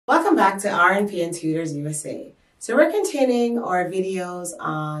back to Rnpntutors USA. So we're continuing our videos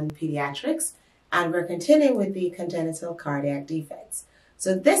on pediatrics, and we're continuing with the congenital cardiac defects.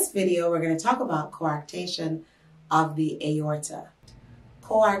 So this video, we're going to talk about coarctation of the aorta.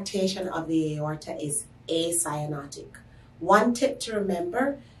 Coarctation of the aorta is acyanotic. One tip to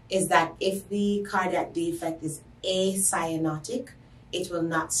remember is that if the cardiac defect is acyanotic, it will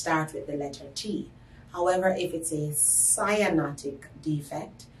not start with the letter T. However, if it's a cyanotic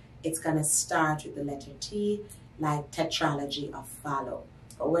defect, it's going to start with the letter T, like tetralogy of Fallot.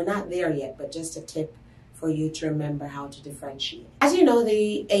 But we're not there yet, but just a tip for you to remember how to differentiate. As you know,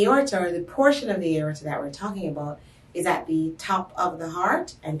 the aorta, or the portion of the aorta that we're talking about, is at the top of the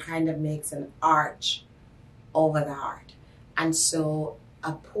heart and kind of makes an arch over the heart. And so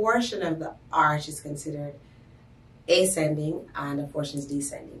a portion of the arch is considered ascending and a portion is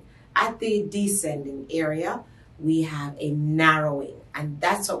descending. At the descending area, we have a narrowing, and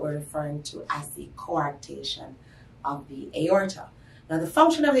that's what we're referring to as the coarctation of the aorta. Now, the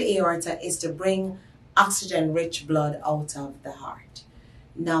function of the aorta is to bring oxygen-rich blood out of the heart.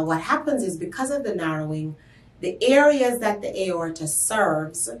 Now, what happens is, because of the narrowing, the areas that the aorta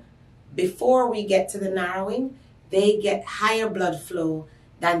serves, before we get to the narrowing, they get higher blood flow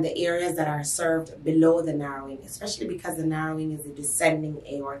than the areas that are served below the narrowing, especially because the narrowing is a descending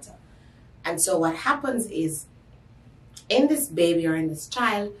aorta. And so what happens is, in this baby or in this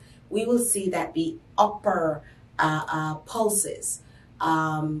child, we will see that the upper pulses,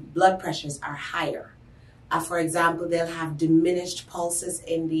 blood pressures are higher. For example, they'll have diminished pulses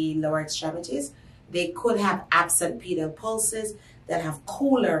in the lower extremities. They could have absent pedal pulses that have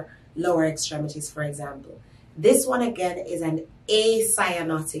cooler lower extremities, for example. This one, again, is an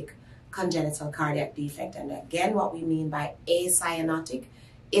acyanotic congenital cardiac defect. And again, what we mean by acyanotic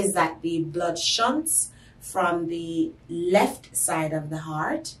is that the blood shunts from the left side of the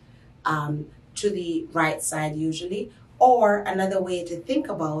heart to the right side usually. Or another way to think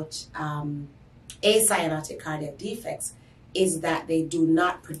about acyanotic cardiac defects is that they do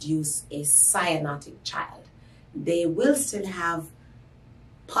not produce a cyanotic child. They will still have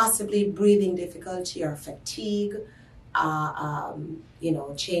possibly breathing difficulty or fatigue,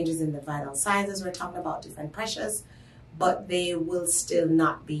 changes in the vital signs as we're talking about, different pressures, but they will still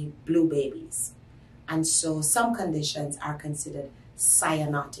not be blue babies. And so some conditions are considered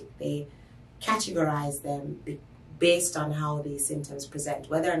cyanotic. They categorize them based on how the symptoms present,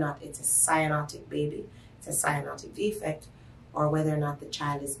 whether or not it's a cyanotic baby, it's a cyanotic defect, or whether or not the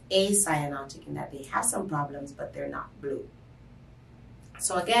child is acyanotic in that they have some problems, but they're not blue.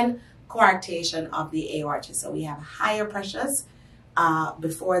 So again, coarctation of the aorta. So we have higher pressures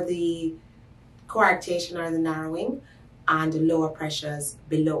before the coarctation or the narrowing, and lower pressures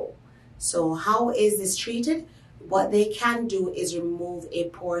below. So how is this treated? What they can do is remove a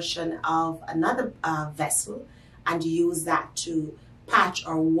portion of another vessel and use that to patch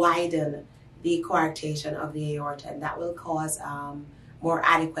or widen the coarctation of the aorta, and that will cause more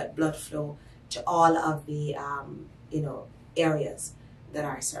adequate blood flow to all of the areas that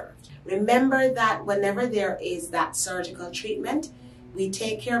are served. Remember that whenever there is that surgical treatment, we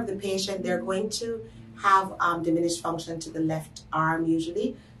take care of the patient. They're going to have diminished function to the left arm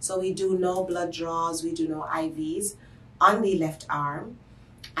usually. So we do no blood draws, we do no IVs on the left arm.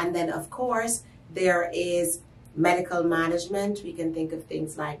 And then of course, there is medical management. We can think of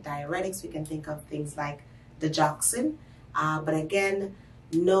things like diuretics, we can think of things like digoxin. But again,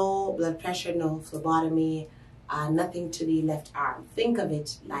 no blood pressure, no phlebotomy, nothing to the left arm. Think of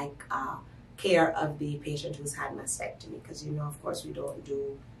it like care of the patient who's had mastectomy, because of course, we don't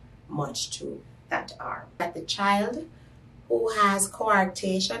do much to that arm. But the child who has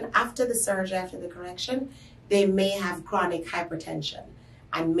coarctation after the surgery, after the correction, they may have chronic hypertension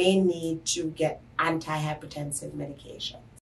and may need to get antihypertensive medication.